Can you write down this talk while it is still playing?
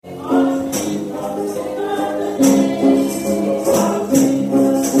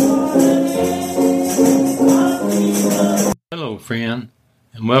friend,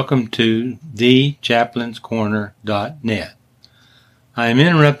 and welcome to thechaplainscorner.net. I am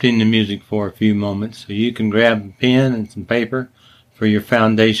interrupting the music for a few moments so you can grab a pen and some paper for your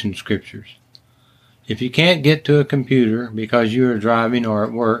foundation scriptures. If you can't get to a computer because you are driving or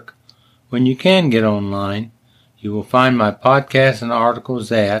at work, when you can get online, you will find my podcasts and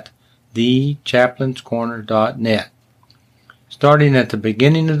articles at thechaplainscorner.net. Starting at the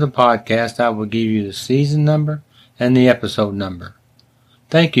beginning of the podcast, I will give you the season number and the episode number.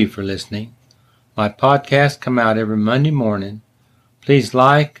 Thank you for listening. My podcasts come out every Monday morning. Please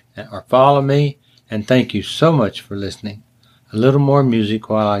like or follow me, and thank you so much for listening. A little more music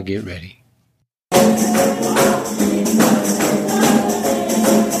while I get ready.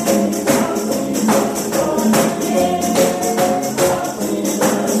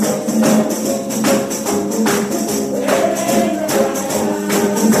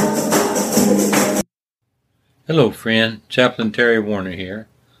 Hello friend, Chaplain Terry Warner here.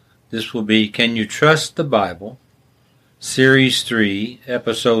 This will be Can You Trust the Bible? Series 3,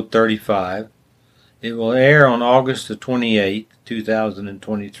 Episode 35. It will air on August the 28th,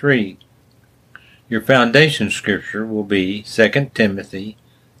 2023. Your foundation scripture will be 2 Timothy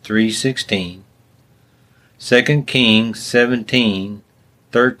 3:16, 2 Kings 17,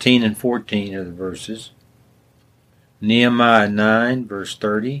 13 and 14 are the verses, Nehemiah 9, verse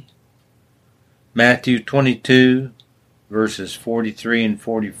 30, Matthew 22, verses 43 and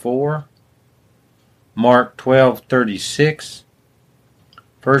 44, Mark 12:36,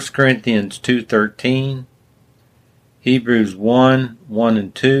 1 Corinthians 2:13, Hebrews 1:1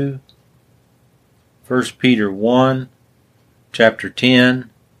 and 2, 1 Peter 1, chapter 10,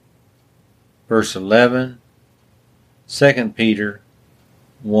 verse 11, 2 Peter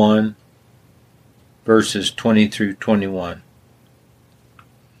 1, verses 20 through 21.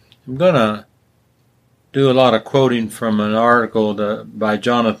 I'm going to do a lot of quoting from an article by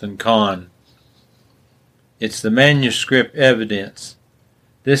Jonathan Cahn. It's the manuscript evidence.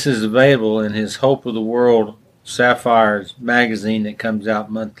 This is available in his Hope of the World Sapphires magazine that comes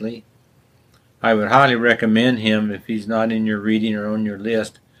out monthly. I would highly recommend him if he's not in your reading or on your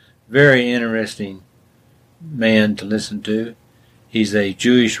list. Very interesting man to listen to. He's a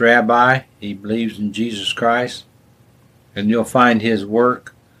Jewish rabbi. He believes in Jesus Christ. And you'll find his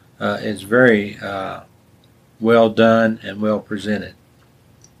work is very well done and well presented.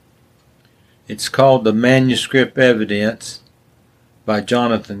 It's called The Manuscript Evidence by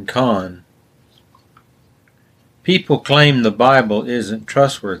Jonathan Cahn. People claim the Bible isn't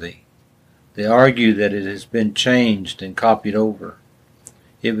trustworthy. They argue that it has been changed and copied over.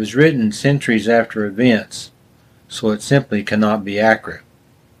 It was written centuries after events, so it simply cannot be accurate.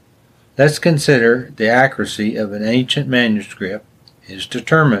 Let's consider the accuracy of an ancient manuscript is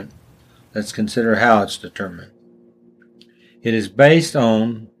determined. Let's consider how it's determined. It is based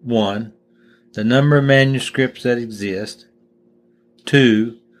on 1. The number of manuscripts that exist,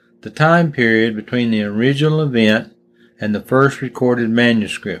 2. The time period between the original event and the first recorded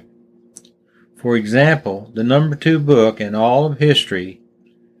manuscript. For example, the number 2 book in all of history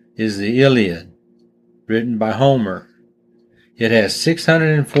is the Iliad, written by Homer. It has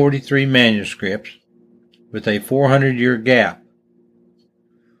 643 manuscripts with a 400-year gap.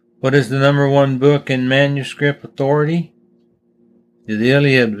 What is the number 1 book in manuscript authority? The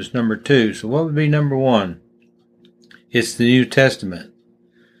Iliad was number 2, so what would be number 1? It's the New Testament.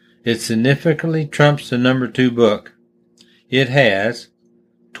 It significantly trumps the number 2 book. It has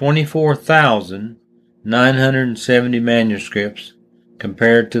 24,970 manuscripts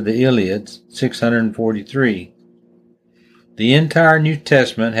compared to the Iliad's 643. The entire New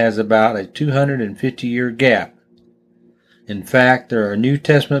Testament has about a 250-year gap. In fact, there are New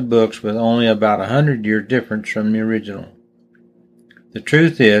Testament books with only about a 100-year difference from the original. The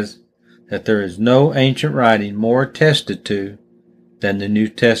truth is that there is no ancient writing more attested to than the New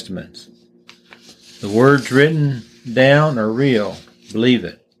Testaments. The words written down are real. Believe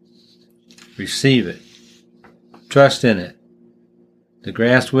it. Receive it. Trust in it. The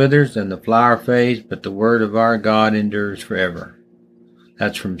grass withers and the flower fades, but the word of our God endures forever.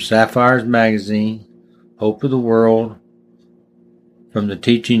 That's from Sapphires Magazine, Hope of the World, from the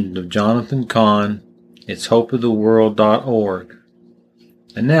teachings of Jonathan Cahn. It's hopeoftheworld.org.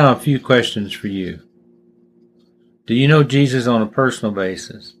 And now a few questions for you. Do you know Jesus on a personal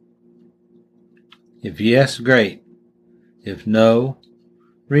basis? If yes, great. If no,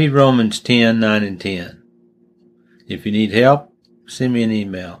 read Romans 10:9 and 10. If you need help, send me an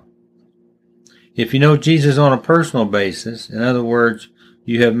email. If you know Jesus on a personal basis, in other words,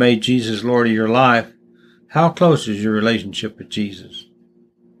 you have made Jesus Lord of your life, how close is your relationship with Jesus?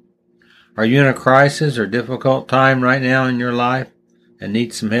 Are you in a crisis or difficult time right now in your life and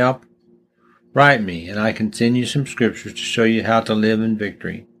need some help? Write me and I can send you some scriptures to show you how to live in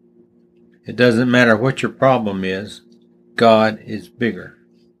victory. It doesn't matter what your problem is, God is bigger.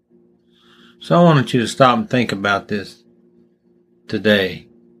 So I wanted you to stop and think about this today.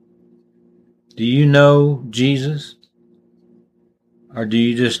 Do you know Jesus? Or do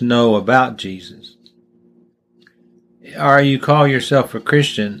you just know about Jesus? Or you call yourself a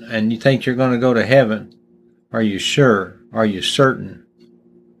Christian and you think you're going to go to heaven? Are you sure? Are you certain?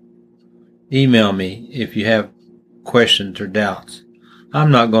 Email me if you have questions or doubts. I'm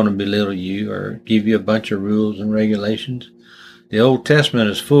not going to belittle you or give you a bunch of rules and regulations. The Old Testament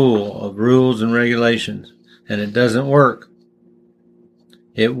is full of rules and regulations, and it doesn't work.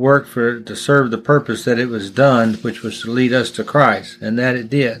 It worked to serve the purpose that it was done, which was to lead us to Christ, and that it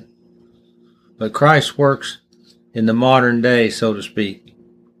did. But Christ works in the modern day, so to speak.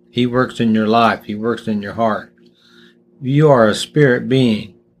 He works in your life. He works in your heart. You are a spirit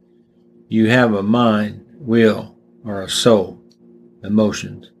being. You have a mind, will, or a soul,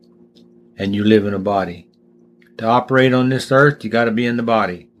 emotions, and you live in a body. To operate on this earth, you got to be in the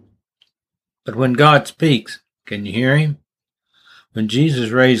body. But when God speaks, can you hear him? When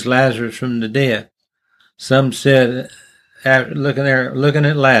Jesus raised Lazarus from the dead, some said, looking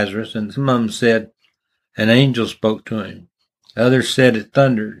at Lazarus, and some of them said, an angel spoke to him. Others said it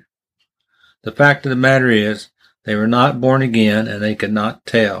thundered. The fact of the matter is, they were not born again, and they could not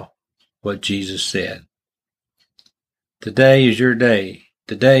tell what Jesus said. Today is your day.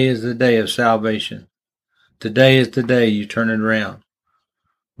 Today is the day of salvation. Today is the day you turn it around.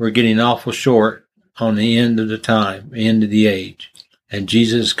 We're getting awful short on the end of the time, end of the age. And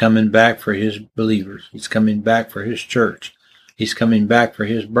Jesus is coming back for his believers. He's coming back for his church. He's coming back for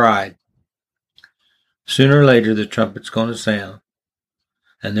his bride. Sooner or later, the trumpet's going to sound.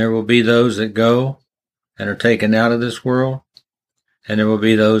 And there will be those that go and are taken out of this world. And there will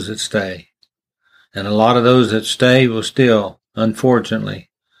be those that stay. And a lot of those that stay will still, unfortunately,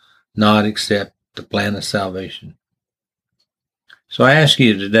 not accept the plan of salvation. So I ask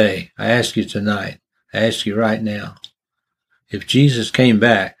you today, I ask you tonight, I ask you right now, if Jesus came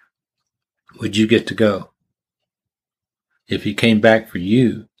back, would you get to go? If he came back for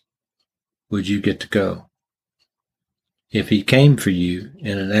you, would you get to go? If he came for you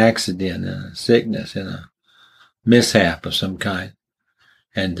in an accident, in a sickness, in a mishap of some kind,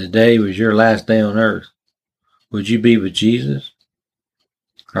 and today was your last day on earth, would you be with Jesus?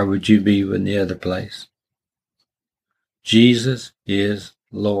 Or would you be in the other place? Jesus is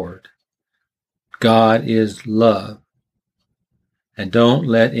Lord. God is love. And don't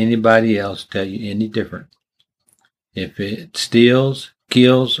let anybody else tell you any different. If it steals,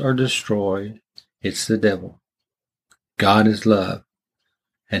 kills, or destroys, it's the devil. God is love.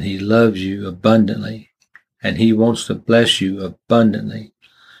 And he loves you abundantly. And he wants to bless you abundantly.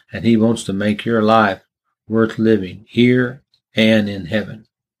 And he wants to make your life worth living here and in heaven.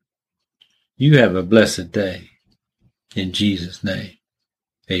 You have a blessed day. In Jesus' name,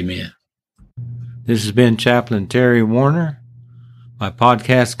 amen. This has been Chaplain Terry Warner. My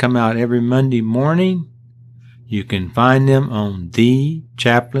podcasts come out every Monday morning. You can find them on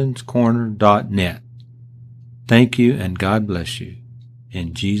thechaplainscorner.net. Thank you and God bless you.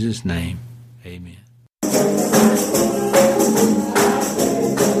 In Jesus' name, amen.